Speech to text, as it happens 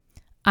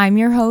I'm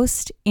your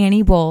host,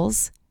 Annie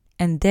Bowles,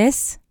 and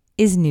this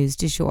is News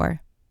du Jour.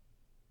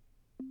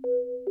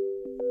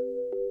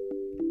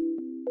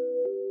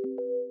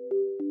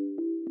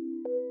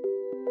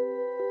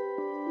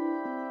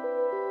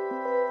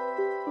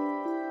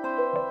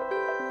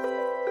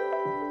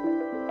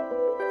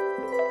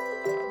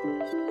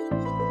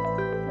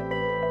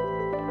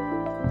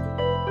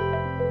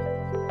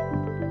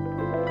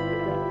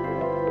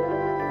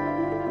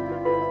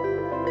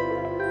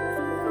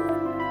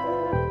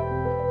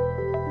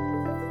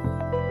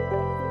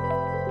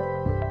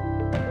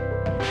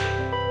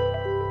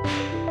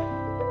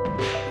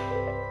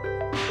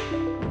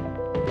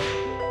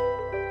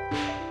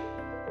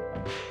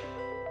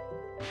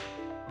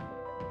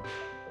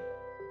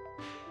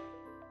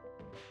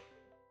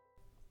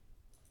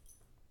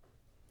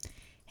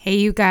 Hey,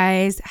 you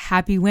guys.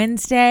 Happy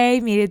Wednesday.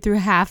 Made it through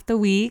half the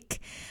week.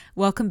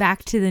 Welcome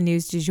back to the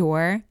News du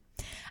Jour.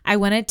 I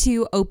wanted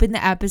to open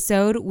the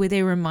episode with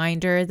a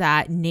reminder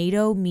that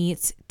NATO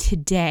meets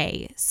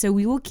today. So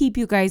we will keep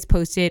you guys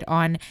posted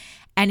on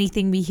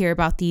anything we hear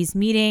about these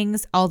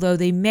meetings, although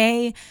they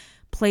may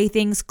play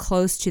things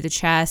close to the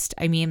chest.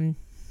 I mean,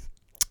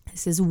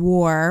 this is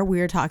war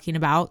we're talking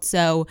about,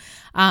 so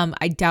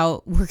I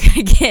doubt we're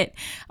going to get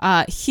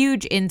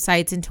huge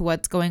insights into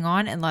what's going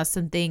on unless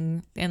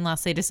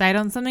they decide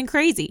on something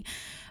crazy.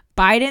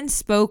 Biden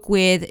spoke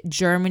with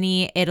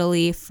Germany,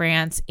 Italy,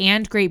 France,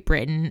 and Great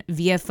Britain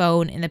via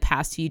phone in the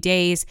past few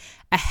days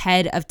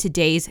ahead of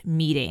today's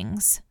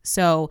meetings.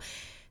 So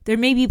there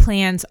may be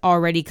plans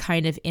already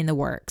kind of in the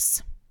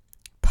works.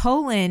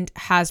 Poland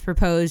has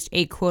proposed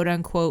a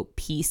quote-unquote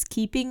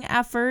peacekeeping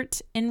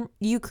effort in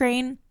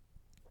Ukraine.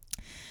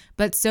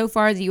 But so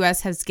far, the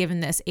U.S. has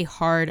given this a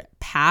hard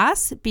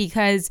pass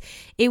because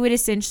it would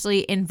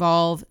essentially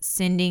involve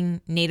sending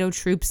NATO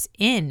troops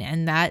in.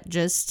 And that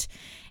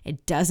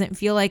it doesn't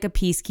feel like a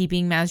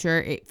peacekeeping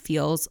measure. It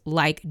feels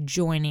like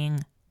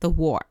joining the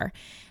war.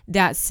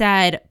 That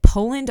said,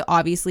 Poland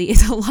obviously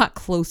is a lot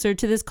closer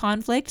to this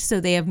conflict, so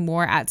they have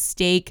more at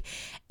stake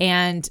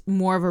and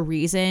more of a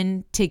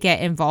reason to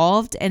get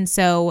involved. And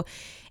so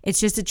it's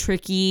just a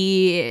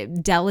tricky,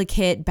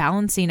 delicate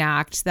balancing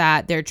act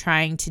that they're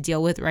trying to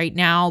deal with right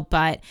now.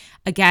 But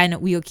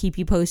again, we will keep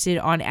you posted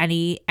on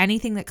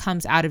anything that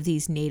comes out of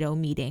these NATO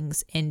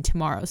meetings in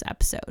tomorrow's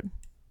episode.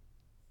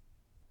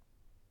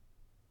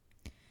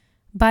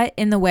 But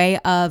in the way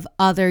of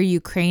other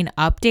Ukraine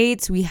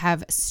updates, we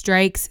have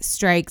strikes,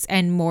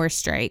 and more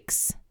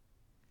strikes.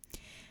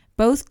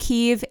 Both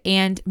Kyiv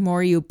and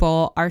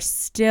Mariupol are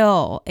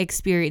still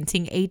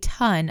experiencing a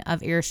ton of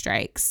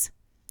airstrikes.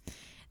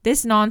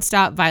 This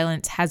nonstop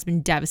violence has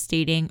been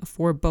devastating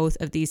for both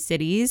of these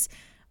cities.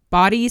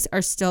 Bodies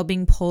are still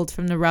being pulled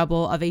from the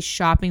rubble of a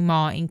shopping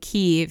mall in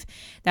Kyiv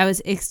that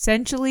was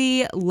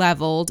essentially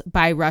leveled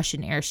by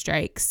Russian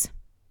airstrikes.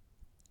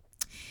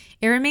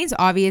 It remains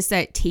obvious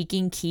that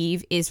taking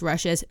Kyiv is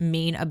Russia's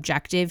main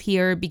objective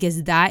here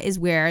because that is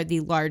where the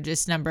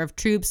largest number of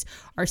troops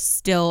are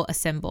still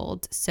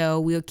assembled. So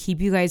we'll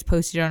keep you guys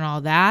posted on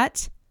all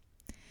that.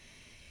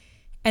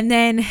 And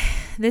then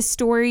this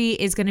story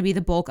is going to be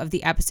the bulk of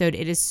the episode.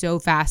 It is so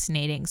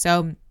fascinating.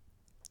 So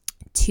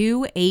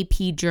 2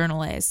 AP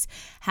journalists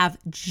have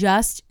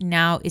just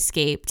now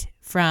escaped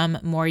from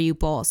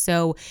Mariupol.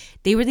 So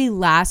they were the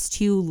last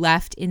 2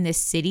 left in this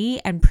city,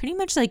 and pretty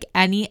much like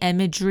any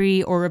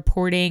imagery or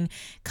reporting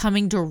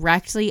coming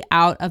directly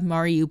out of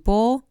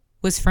Mariupol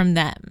was from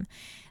them.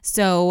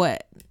 So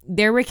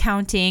they're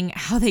recounting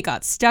how they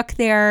got stuck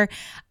there,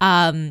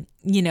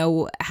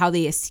 how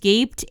they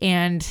escaped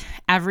and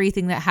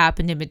everything that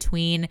happened in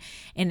between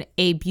in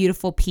a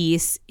beautiful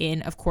piece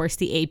in, of course,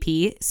 the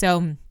AP.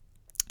 So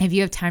if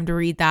you have time to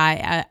read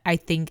that, I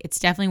think it's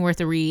definitely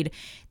worth a read.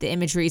 The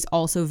imagery is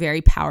also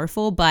very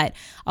powerful, but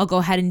I'll go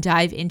ahead and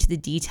dive into the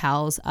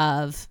details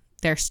of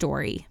their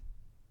story.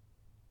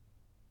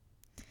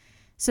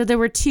 So there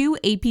were 2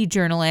 AP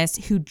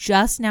journalists who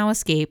just now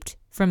escaped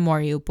from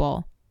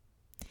Mariupol.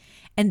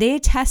 And they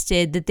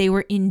attested that they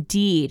were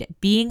indeed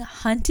being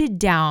hunted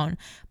down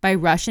by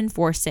Russian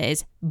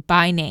forces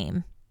by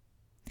name.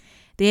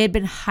 They had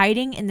been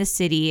hiding in the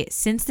city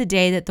since the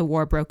day that the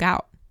war broke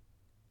out.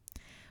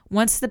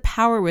 Once the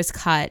power was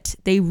cut,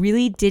 they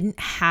really didn't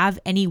have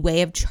any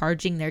way of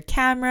charging their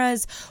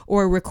cameras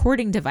or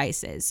recording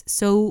devices.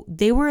 So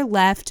they were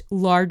left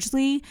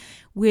largely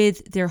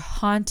with their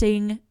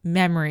haunting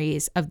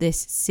memories of this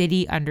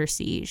city under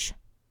siege.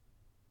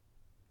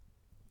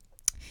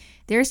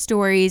 Their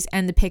stories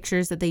and the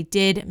pictures that they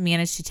did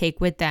manage to take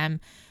with them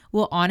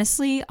will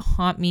honestly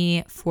haunt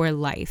me for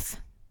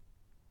life.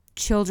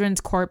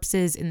 Children's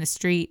corpses in the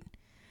street,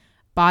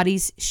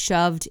 bodies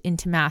shoved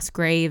into mass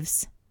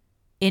graves,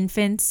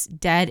 infants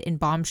dead in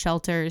bomb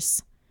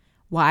shelters,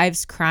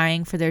 wives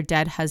crying for their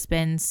dead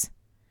husbands,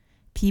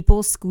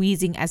 people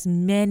squeezing as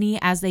many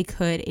as they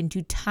could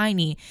into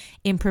tiny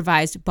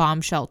improvised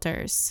bomb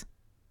shelters.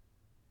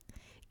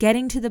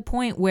 Getting to the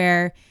point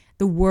where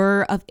the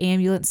whir of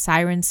ambulance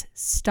sirens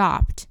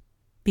stopped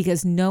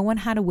because no one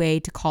had a way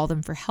to call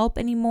them for help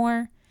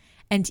anymore,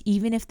 and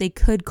even if they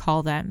could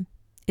call them,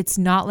 It's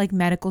not like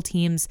medical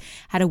teams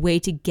had a way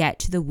to get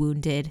to the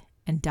wounded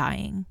and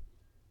dying.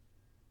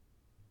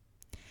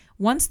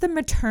 Once the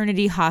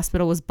maternity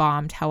hospital was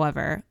bombed,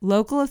 however,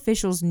 local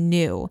officials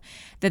knew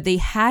that they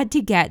had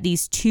to get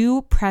these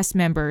 2 press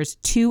members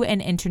to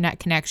an internet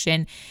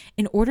connection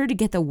in order to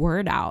get the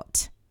word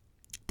out.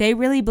 They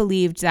really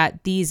believed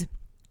that these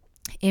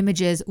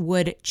images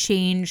would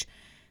change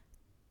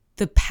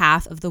the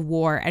path of the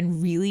war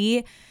and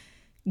really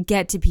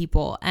get to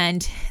people.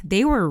 And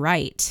they were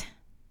right.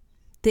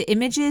 The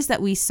images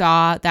that we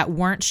saw that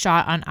weren't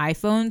shot on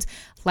iPhones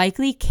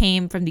likely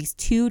came from these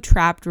 2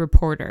 trapped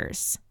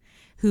reporters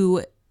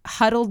who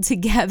huddled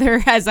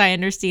together, as I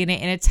understand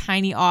it, in a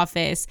tiny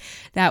office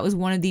that was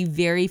one of the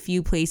very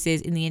few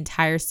places in the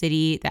entire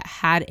city that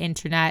had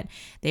internet.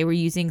 They were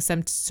using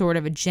some sort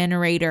of a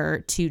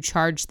generator to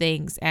charge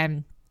things,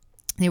 and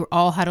they were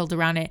all huddled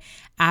around it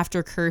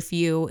after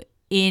curfew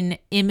in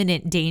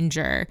imminent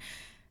danger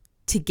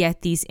to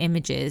get these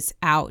images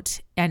out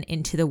and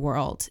into the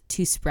world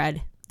to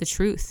spread the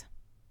truth.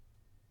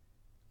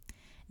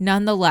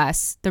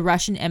 Nonetheless, the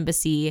Russian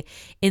embassy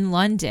in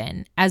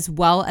London, as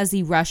well as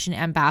the Russian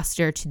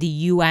ambassador to the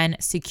UN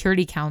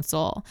Security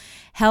Council,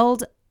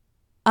 held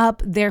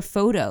up their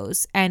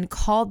photos and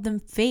called them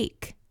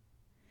fake.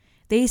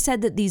 They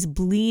said that these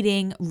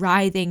bleeding,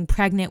 writhing,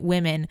 pregnant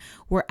women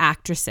were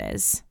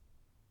actresses,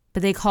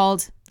 but they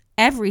called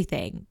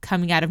everything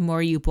coming out of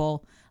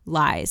Mariupol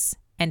lies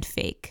and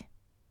fake.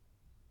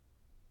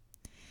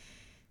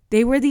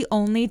 They were the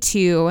only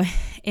 2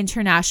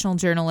 international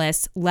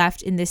journalists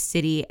left in this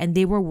city, and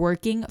they were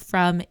working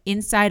from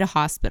inside a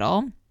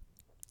hospital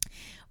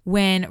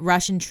when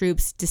Russian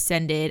troops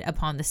descended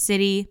upon the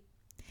city.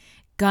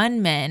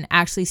 Gunmen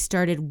actually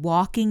started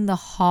walking the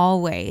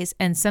hallways,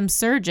 and some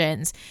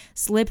surgeons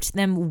slipped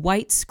them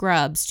white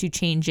scrubs to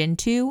change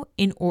into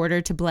in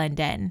order to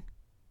blend in.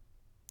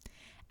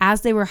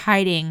 As they were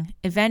hiding,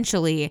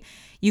 eventually,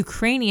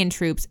 Ukrainian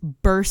troops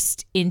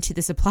burst into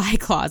the supply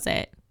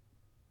closet.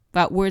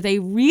 But were they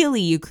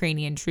really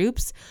Ukrainian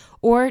troops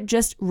or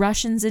just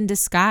Russians in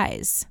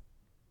disguise?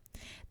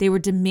 They were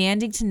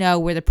demanding to know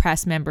where the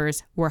press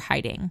members were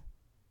hiding.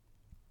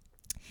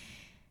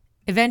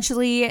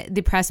 Eventually,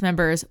 the press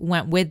members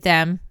went with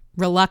them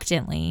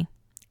reluctantly,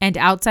 and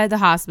outside the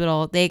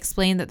hospital, they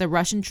explained that the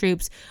Russian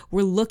troops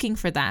were looking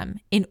for them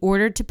in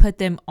order to put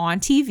them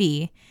on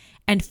TV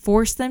and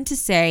force them to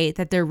say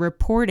that their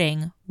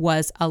reporting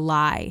was a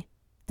lie,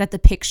 that the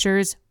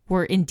pictures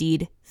were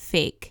indeed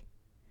fake.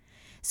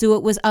 So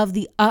it was of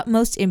the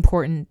utmost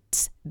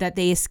importance that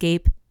they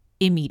escape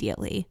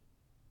immediately.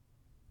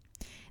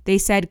 They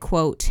said,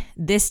 quote,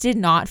 "This did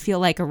not feel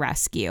like a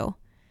rescue.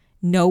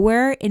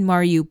 Nowhere in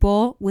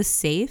Mariupol was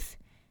safe.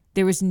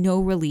 There was no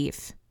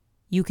relief.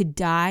 You could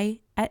die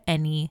at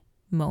any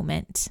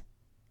moment."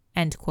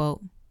 End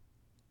quote.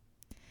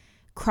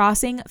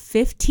 Crossing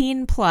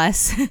 15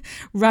 plus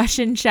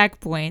Russian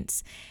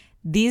checkpoints,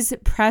 these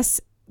press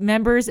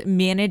members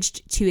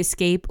managed to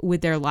escape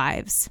with their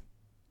lives.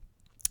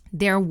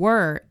 There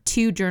were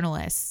 2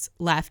 journalists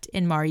left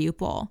in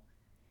Mariupol,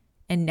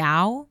 and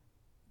now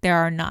there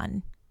are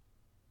none.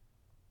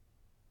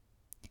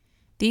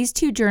 These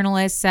 2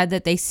 journalists said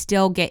that they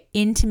still get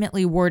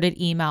intimately worded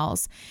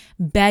emails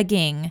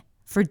begging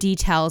for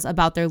details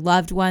about their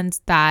loved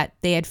ones that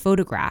they had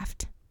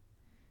photographed.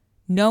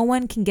 No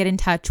one can get in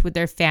touch with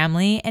their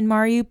family in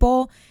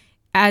Mariupol,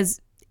 as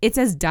it's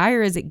as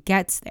dire as it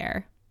gets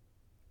there.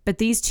 But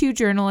these 2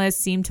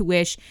 journalists seem to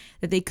wish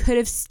that they could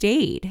have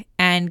stayed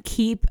and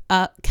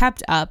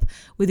kept up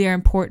with their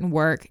important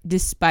work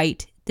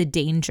despite the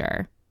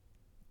danger.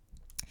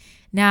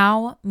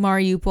 Now,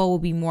 Mariupol will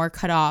be more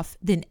cut off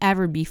than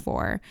ever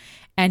before,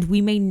 and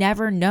we may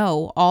never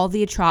know all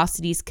the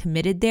atrocities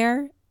committed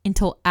there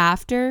until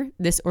after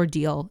this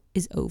ordeal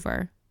is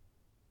over.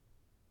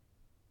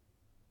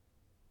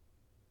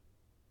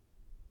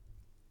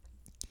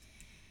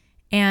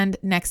 And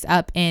next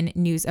up in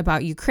news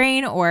about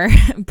Ukraine, or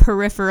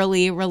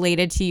peripherally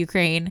related to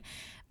Ukraine,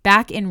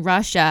 back in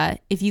Russia,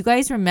 if you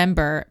guys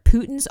remember,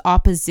 Putin's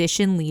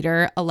opposition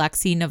leader,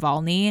 Alexei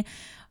Navalny,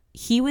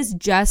 he was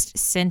just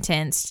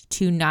sentenced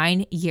to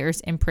 9 years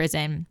in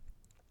prison.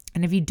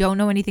 And if you don't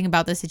know anything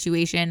about the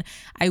situation,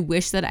 I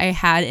wish that I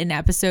had an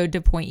episode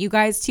to point you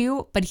guys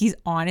to, but he's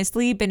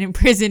honestly been in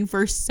prison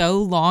for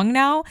so long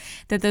now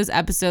that those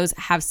episodes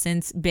have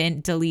since been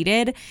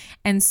deleted.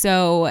 And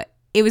so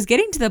it was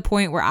getting to the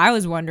point where I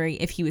was wondering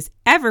if he was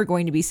ever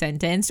going to be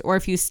sentenced, or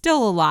if he was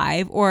still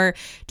alive, or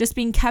just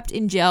being kept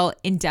in jail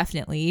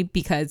indefinitely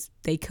because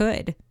they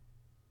could.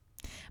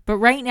 But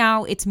right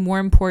now, it's more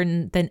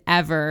important than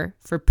ever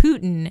for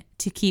Putin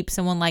to keep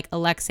someone like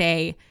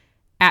Alexei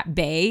at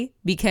bay,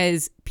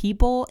 because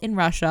people in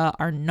Russia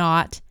are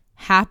not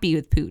happy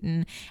with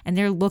Putin and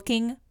they're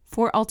looking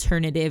for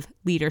alternative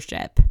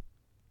leadership.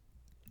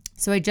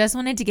 So I just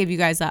wanted to give you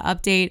guys that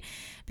update,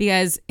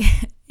 because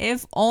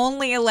if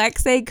only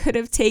Alexei could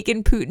have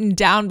taken Putin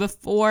down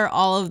before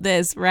all of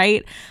this,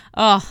 right?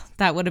 Oh,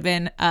 that would have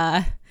been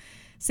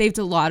saved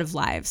a lot of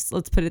lives.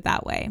 Let's put it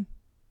that way.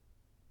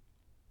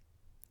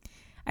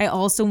 I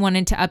also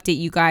wanted to update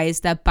you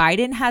guys that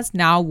Biden has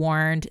now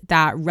warned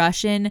that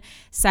Russian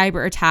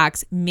cyber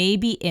attacks may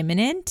be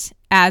imminent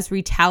as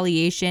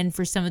retaliation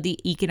for some of the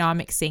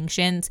economic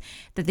sanctions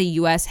that the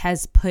US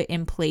has put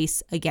in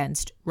place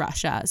against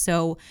Russia.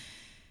 So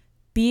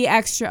be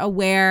extra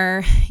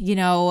aware,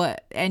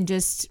 and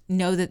just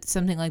know that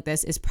something like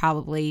this is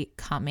probably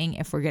coming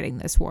if we're getting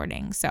this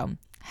warning. So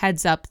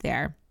heads up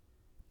there.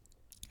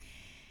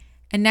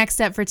 And next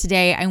up for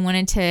today, I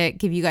wanted to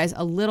give you guys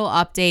a little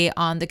update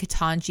on the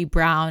Ketanji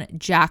Brown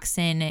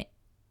Jackson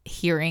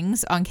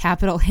hearings on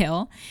Capitol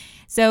Hill.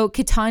 So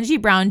Ketanji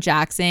Brown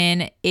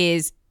Jackson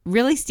is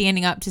really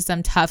standing up to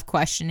some tough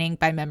questioning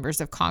by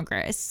members of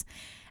Congress,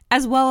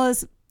 as well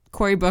as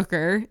Cory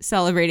Booker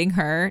celebrating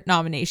her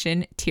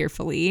nomination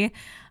tearfully.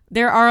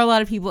 There are a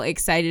lot of people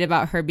excited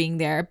about her being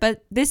there,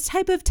 but this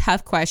type of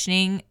tough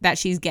questioning that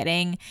she's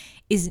getting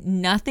is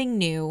nothing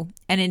new,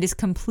 and it is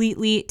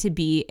completely to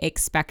be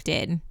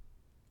expected.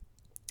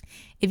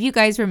 If you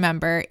guys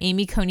remember,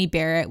 Amy Coney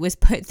Barrett was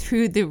put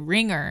through the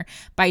ringer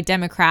by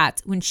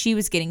Democrats when she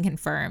was getting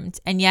confirmed,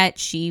 and yet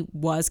she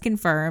was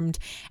confirmed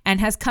and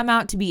has come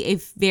out to be a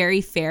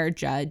very fair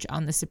judge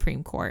on the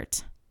Supreme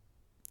Court.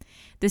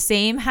 The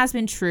same has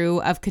been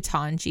true of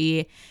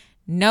Ketanji.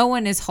 No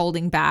one is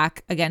holding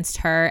back against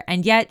her,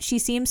 and yet she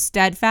seems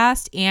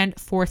steadfast and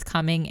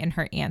forthcoming in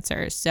her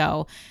answers.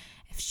 So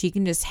if she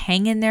can just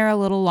hang in there a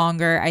little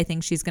longer, I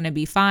think she's going to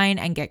be fine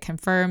and get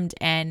confirmed.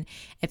 And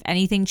if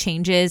anything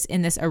changes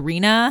in this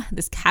arena,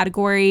 this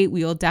category,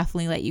 we will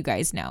definitely let you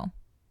guys know.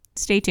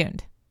 Stay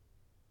tuned.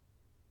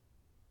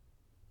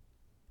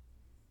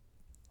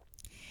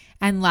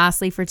 And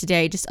lastly for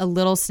today, just a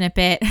little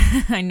snippet.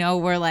 I know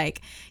we're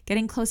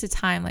getting close to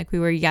time like we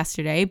were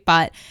yesterday,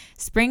 but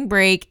spring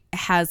break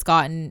has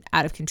gotten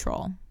out of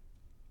control.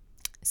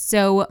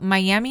 So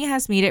Miami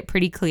has made it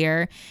pretty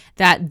clear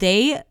that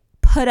they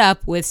put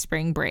up with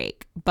spring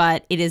break,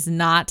 but it is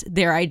not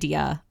their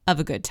idea of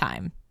a good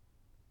time.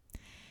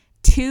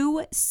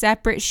 2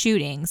 separate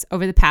shootings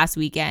over the past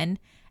weekend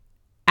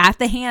at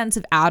the hands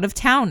of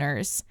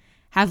out-of-towners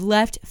have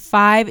left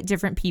 5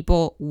 different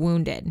people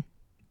wounded.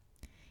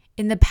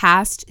 In the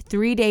past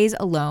 3 days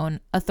alone,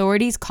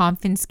 authorities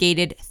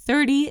confiscated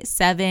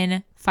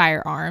 37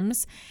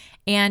 firearms,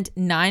 and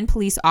 9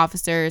 police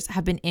officers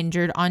have been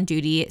injured on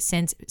duty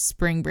since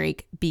spring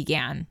break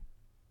began.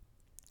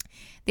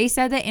 They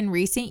said that in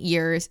recent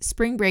years,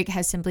 spring break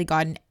has simply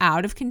gotten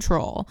out of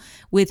control,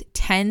 with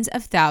tens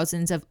of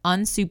thousands of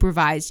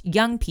unsupervised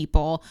young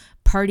people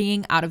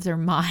partying out of their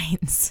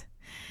minds.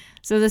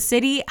 So the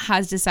city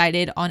has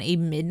decided on a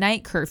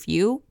midnight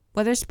curfew,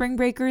 whether spring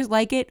breakers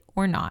like it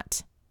or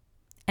not.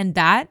 And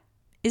that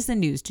is the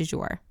news du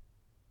jour.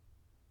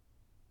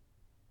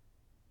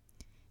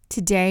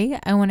 Today,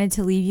 I wanted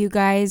to leave you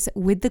guys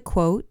with the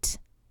quote,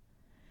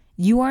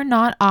 "You are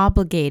not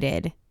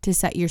obligated to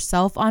set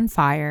yourself on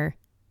fire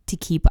to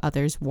keep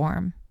others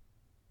warm."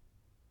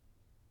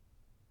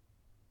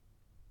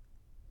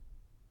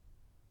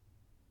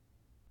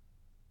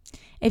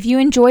 If you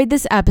enjoyed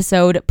this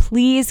episode,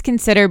 please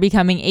consider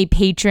becoming a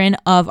patron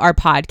of our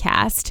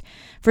podcast.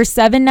 For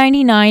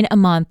 $7.99 a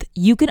month,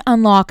 you can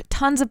unlock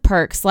tons of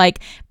perks like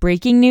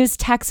breaking news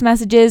text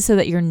messages so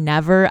that you're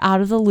never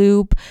out of the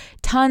loop.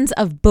 Tons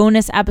of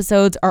bonus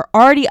episodes are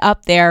already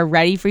up there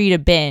ready for you to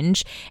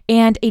binge,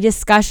 and a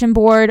discussion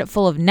board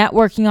full of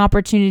networking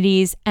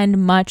opportunities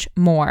and much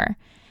more.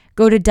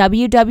 Go to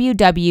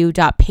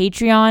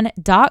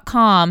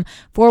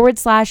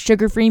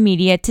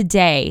www.patreon.com/sugarfreemedia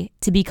today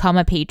to become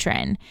a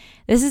patron.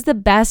 This is the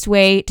best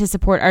way to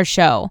support our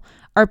show.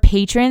 Our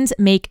patrons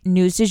make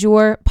News du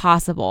Jour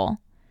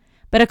possible.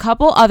 But a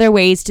couple other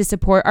ways to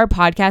support our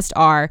podcast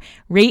are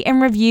rate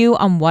and review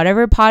on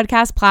whatever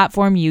podcast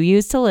platform you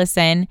use to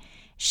listen,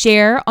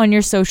 share on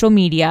your social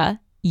media,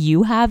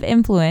 you have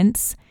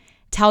influence,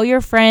 tell your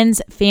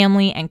friends,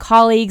 family, and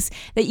colleagues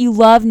that you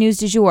love News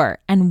du Jour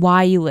and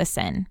why you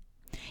listen.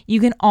 You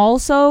can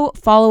also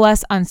follow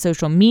us on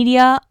social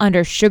media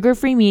under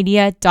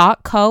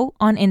sugarfreemedia.co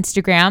on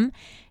Instagram,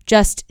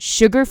 just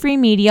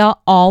sugarfreemedia,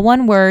 all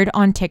one word,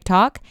 on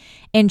TikTok,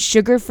 and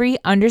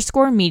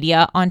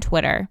sugarfree_media on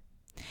Twitter.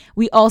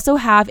 We also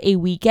have a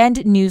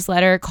weekend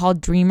newsletter called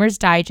Dreamers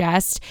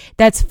Digest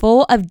that's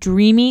full of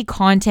dreamy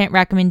content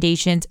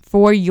recommendations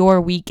for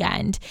your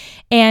weekend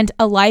and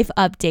a life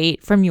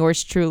update from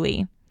yours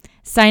truly.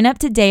 Sign up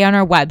today on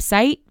our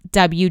website,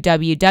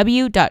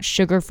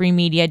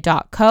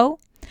 www.sugarfreemedia.co.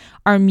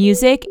 Our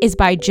music is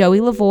by Joey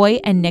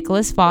Lavoie and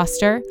Nicholas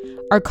Foster.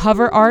 Our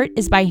cover art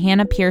is by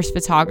Hannah Pierce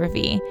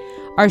Photography.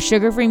 Our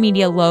Sugar Free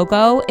Media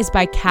logo is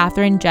by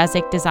Catherine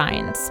Jezik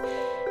Designs.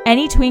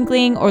 Any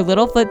twinkling or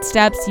little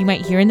footsteps you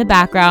might hear in the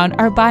background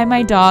are by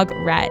my dog,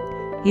 Rhett.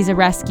 He's a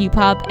rescue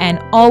pup and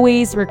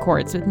always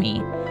records with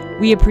me.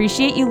 We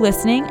appreciate you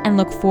listening and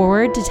look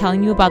forward to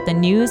telling you about the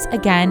news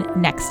again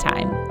next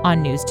time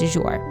on News du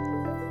Jour.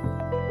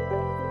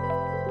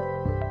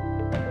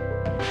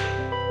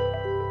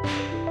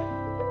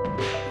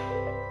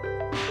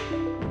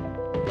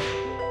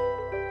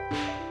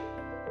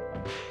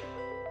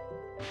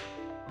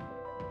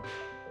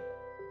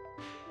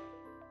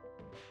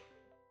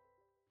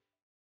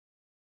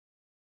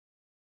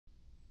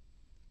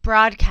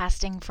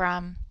 Broadcasting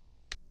from